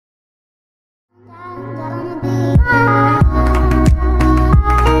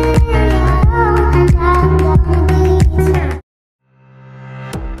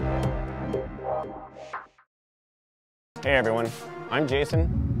everyone, I'm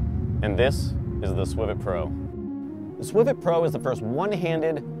Jason, and this is the Swivit Pro. The Swivit Pro is the first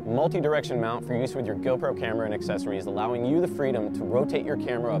one-handed, multi-direction mount for use with your GoPro camera and accessories, allowing you the freedom to rotate your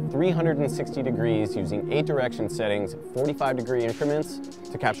camera 360 degrees using 8 direction settings, 45-degree increments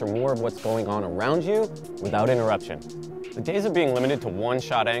to capture more of what's going on around you without interruption. The days of being limited to one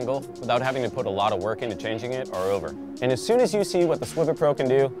shot angle without having to put a lot of work into changing it are over. And as soon as you see what the Swivit Pro can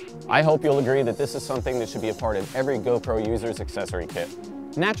do, I hope you'll agree that this is something that should be a part of every GoPro user's accessory kit.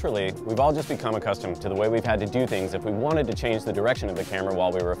 Naturally, we've all just become accustomed to the way we've had to do things if we wanted to change the direction of the camera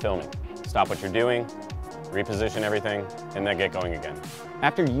while we were filming. Stop what you're doing, reposition everything, and then get going again.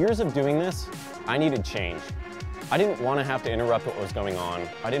 After years of doing this, I needed change. I didn't want to have to interrupt what was going on.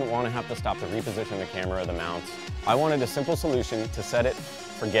 I didn't want to have to stop to reposition the camera or the mounts. I wanted a simple solution to set it,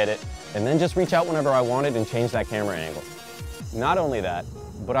 forget it, and then just reach out whenever I wanted and change that camera angle. Not only that,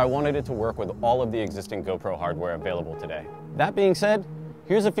 but I wanted it to work with all of the existing GoPro hardware available today. That being said,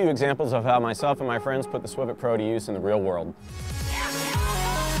 here's a few examples of how myself and my friends put the Swivit Pro to use in the real world.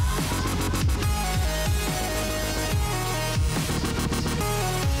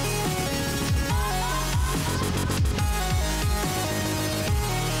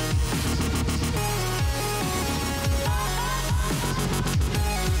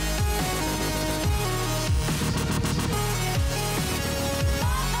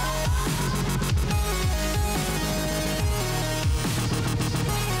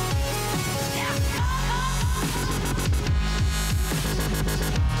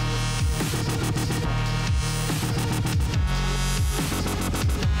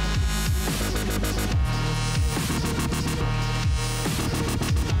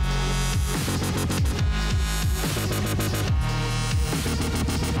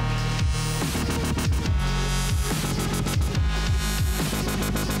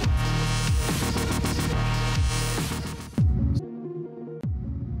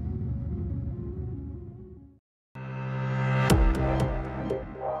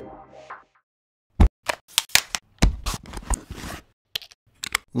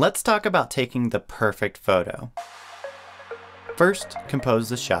 Let's talk about taking the perfect photo. First, compose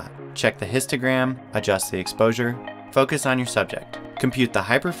the shot. Check the histogram, adjust the exposure, focus on your subject. Compute the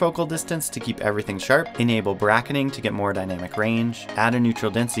hyperfocal distance to keep everything sharp, enable bracketing to get more dynamic range, add a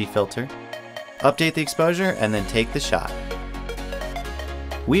neutral density filter, update the exposure, and then take the shot.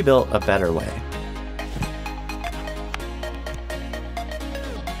 We built a better way.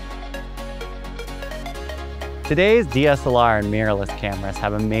 Today's DSLR and mirrorless cameras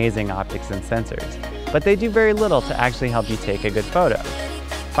have amazing optics and sensors, but they do very little to actually help you take a good photo.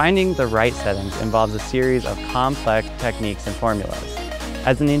 Finding the right settings involves a series of complex techniques and formulas.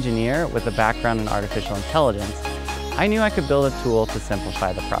 As an engineer with a background in artificial intelligence, I knew I could build a tool to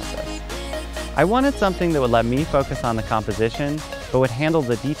simplify the process. I wanted something that would let me focus on the composition, but would handle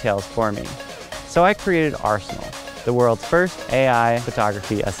the details for me. So I created Arsenal, the world's first AI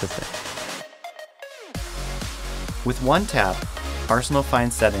photography assistant. With one tap, Arsenal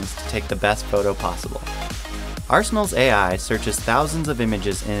finds settings to take the best photo possible. Arsenal's AI searches thousands of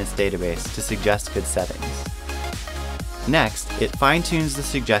images in its database to suggest good settings. Next, it fine-tunes the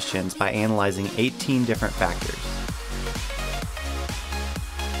suggestions by analyzing 18 different factors.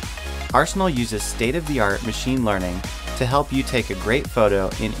 Arsenal uses state-of-the-art machine learning to help you take a great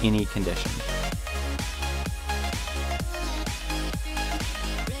photo in any condition.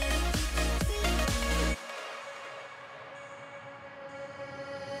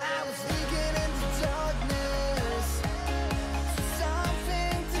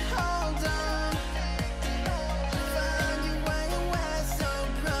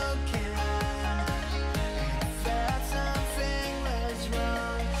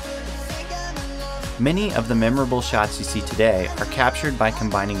 Many of the memorable shots you see today are captured by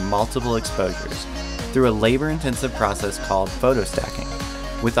combining multiple exposures through a labor-intensive process called photo stacking.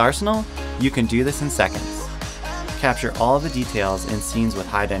 With Arsenal, you can do this in seconds. Capture all of the details in scenes with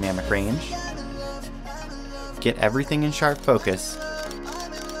high dynamic range, get everything in sharp focus,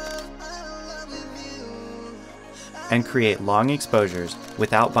 and create long exposures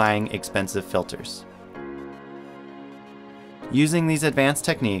without buying expensive filters. Using these advanced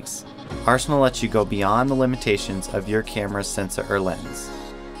techniques, Arsenal lets you go beyond the limitations of your camera's sensor or lens.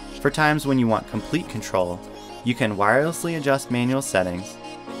 For times when you want complete control, you can wirelessly adjust manual settings,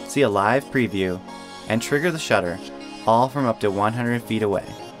 see a live preview, and trigger the shutter, all from up to 100 feet away.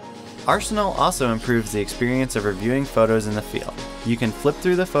 Arsenal also improves the experience of reviewing photos in the field. You can flip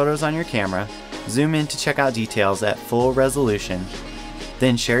through the photos on your camera, zoom in to check out details at full resolution,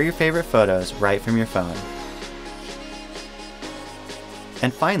 then share your favorite photos right from your phone.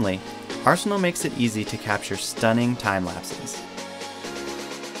 And finally, Arsenal makes it easy to capture stunning time lapses.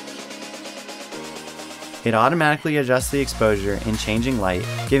 It automatically adjusts the exposure in changing light,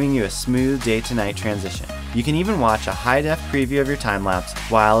 giving you a smooth day-to-night transition. You can even watch a high-def preview of your time-lapse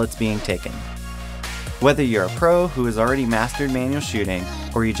while it's being taken. Whether you're a pro who has already mastered manual shooting,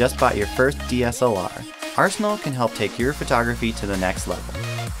 or you just bought your first DSLR, Arsenal can help take your photography to the next level.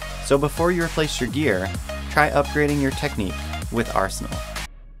 So before you replace your gear, try upgrading your technique with Arsenal.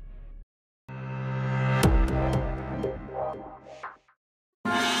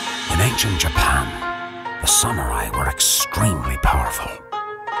 In ancient Japan, the samurai were extremely powerful.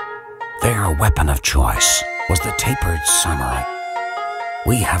 Their weapon of choice was the tapered samurai.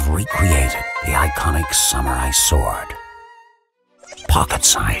 We have recreated the iconic samurai sword,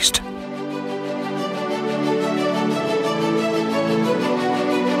 pocket-sized.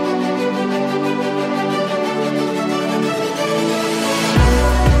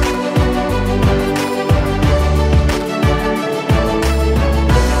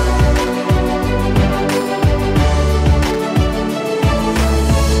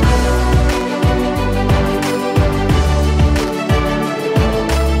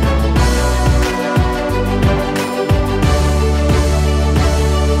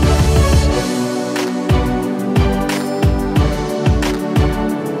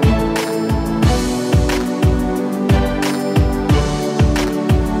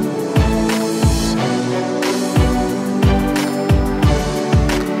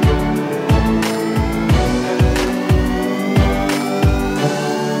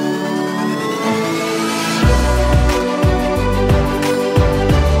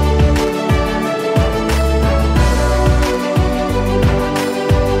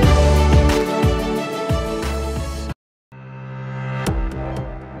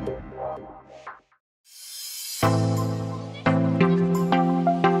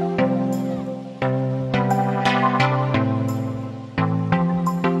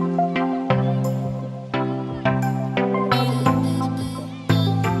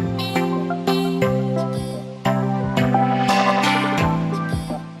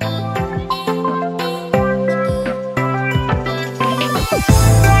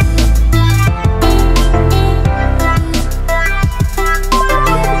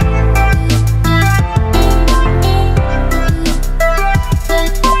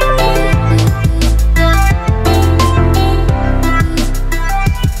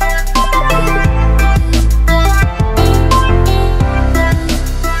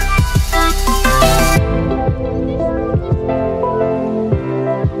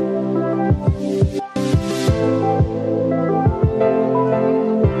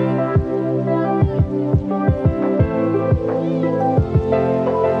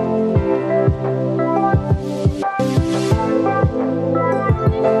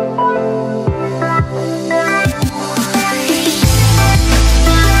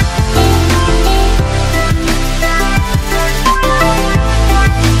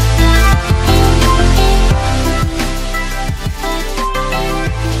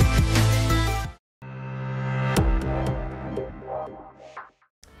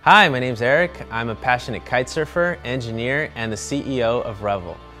 Hi, my name's Eric. I'm a passionate kite surfer, engineer, and the CEO of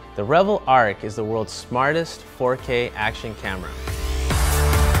Revel. The Revel Arc is the world's smartest 4K action camera.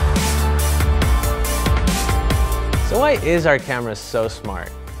 So why is our camera so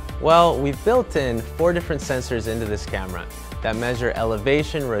smart? Well, we've built in 4 different sensors into this camera that measure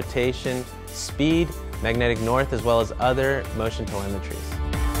elevation, rotation, speed, magnetic north, as well as other motion telemetries.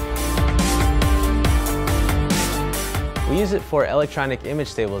 We use it for electronic image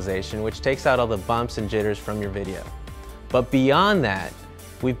stabilization, which takes out all the bumps and jitters from your video. But beyond that,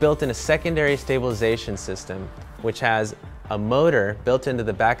 we've built in a secondary stabilization system, which has a motor built into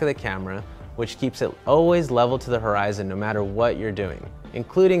the back of the camera, which keeps it always level to the horizon no matter what you're doing,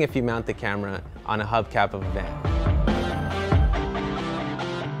 including if you mount the camera on a hubcap of a van.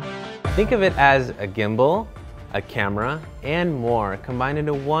 Think of it as a gimbal, a camera, and more combined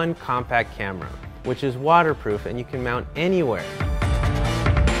into one compact camera, which is waterproof and you can mount anywhere.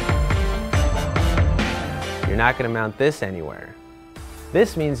 You're not going to mount this anywhere.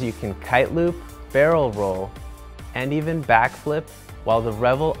 This means you can kite loop, barrel roll, and even backflip, while the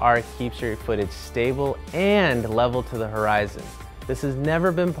Revel Arc keeps your footage stable and level to the horizon. This has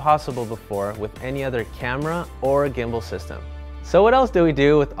never been possible before with any other camera or gimbal system. So what else do we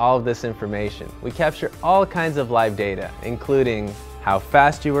do with all of this information? We capture all kinds of live data, including how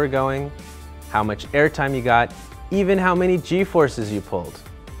fast you were going, how much airtime you got, even how many G-forces you pulled.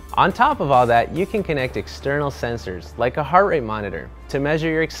 On top of all that, you can connect external sensors, like a heart rate monitor, to measure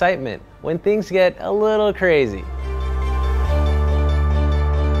your excitement when things get a little crazy.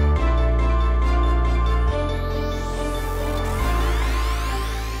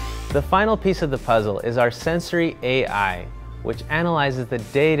 The final piece of the puzzle is our sensory AI, which analyzes the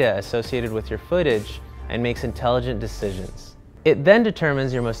data associated with your footage and makes intelligent decisions. It then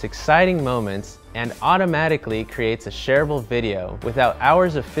determines your most exciting moments and automatically creates a shareable video without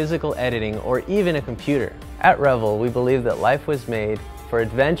hours of physical editing or even a computer. At Revel, we believe that life was made for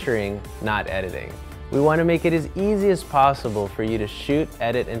adventuring, not editing. We want to make it as easy as possible for you to shoot,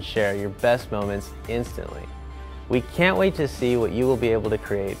 edit, and share your best moments instantly. We can't wait to see what you will be able to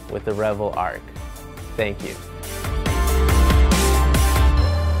create with the Revel Arc. Thank you.